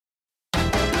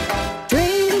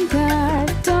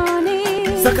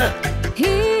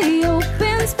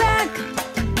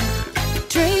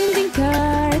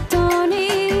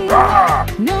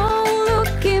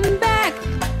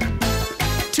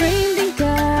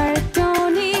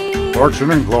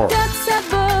selection in glory.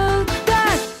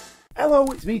 Hello,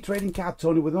 it's me, Trading Card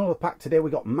Tony, with another pack. Today we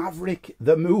got Maverick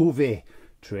the movie.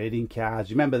 Trading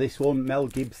cards. You remember this one? Mel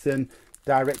Gibson,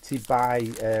 directed by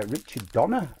Richard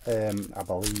Donner, I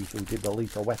believe, who did the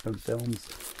Lethal Weapon films.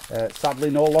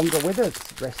 Sadly no longer with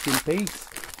us. Rest in peace.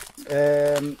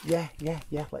 Yeah,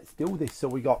 let's do this. So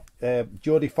we got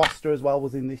Jodie Foster as well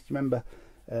was in this. Do you remember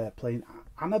playing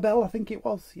Annabelle, I think it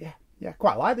was? Yeah,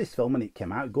 quite like this film when it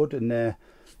came out. Good, and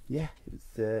yeah,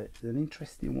 it's an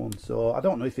interesting one. So I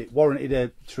don't know if it warranted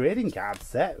a trading card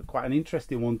set. Quite an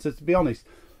interesting one. To be honest,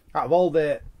 out of all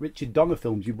the Richard Donner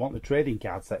films, you'd want the trading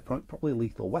card set. Probably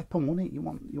Lethal Weapon, wouldn't it? You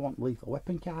want Lethal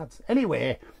Weapon cards.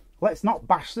 Anyway, let's not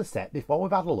bash the set before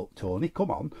we've had a look, Tony.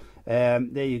 Come on.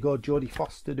 There you go, Jodie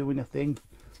Foster doing a thing.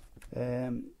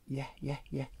 Yeah. There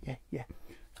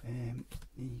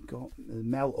you go,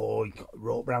 Mel. Oh, he got a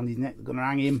rope around his neck. They're going to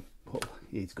hang him. But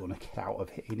he's going to get out of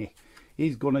it, isn't he?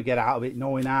 He's going to get out of it,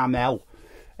 knowing our Mel.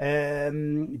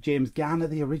 James Garner,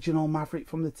 the original Maverick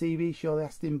from the TV show. They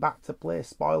asked him back to play.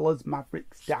 Spoilers,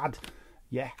 Maverick's dad.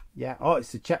 Yeah. Oh,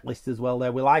 it's a checklist as well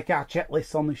there. We like our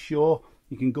checklists on the show.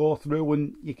 You can go through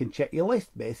and you can check your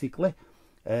list, basically.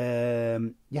 Yeah.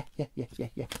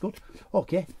 Good.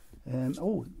 Okay.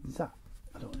 Oh, is that...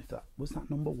 I don't know if that... Was that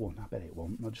number 1? I bet it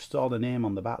wasn't. I just saw the name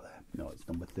on the back there. No, it's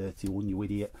number 31, you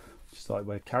idiot. Just thought it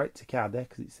was a character card there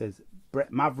because it says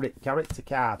Brett Maverick character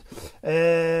card.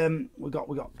 We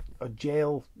got a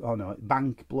jail, oh no,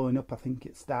 bank blowing up. I think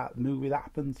it starts the movie that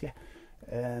happens.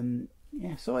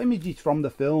 Yeah, so images from the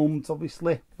films.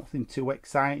 Obviously, nothing too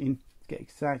exciting to get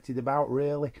excited about,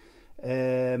 really.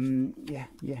 Yeah.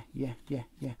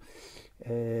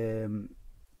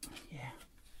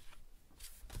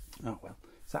 Oh well.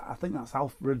 So I think that's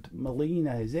Alfred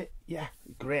Molina, is it? Yeah,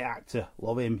 great actor,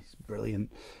 love him, he's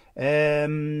brilliant.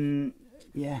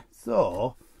 Yeah,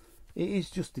 so it is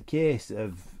just a case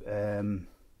of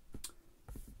there's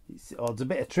a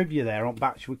bit of trivia there on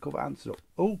back. Should we cover answer up?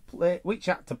 Which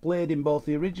actor played in both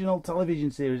the original television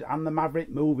series and the Maverick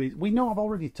movies? We know, I've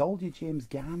already told you, James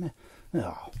Garner.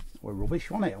 Oh, we're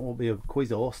rubbish, wasn't it? I won't be a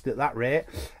quiz host at that rate.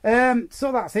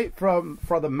 So that's it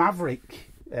for the Maverick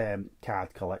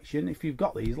card collection. If you've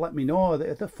got these, let me know.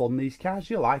 They're fun, these cards.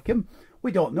 You like them?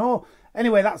 We don't know.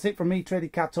 Anyway, that's it from me, Trading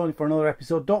Card Tony, for another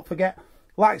episode. Don't forget,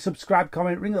 like, subscribe,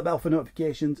 comment, ring the bell for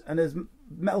notifications, and as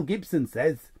Mel Gibson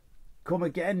says, come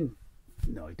again.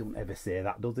 No, he don't ever say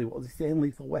that, does he? What does he say in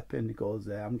Lethal Weapon? He goes,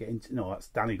 I'm getting to... No, that's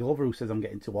Danny Glover who says I'm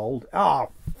getting too old. Oh,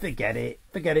 forget it,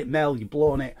 Mel, you've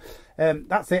blown it.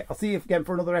 That's it. I'll see you again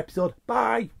for another episode.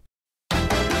 Bye.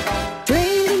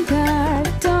 Trading Card.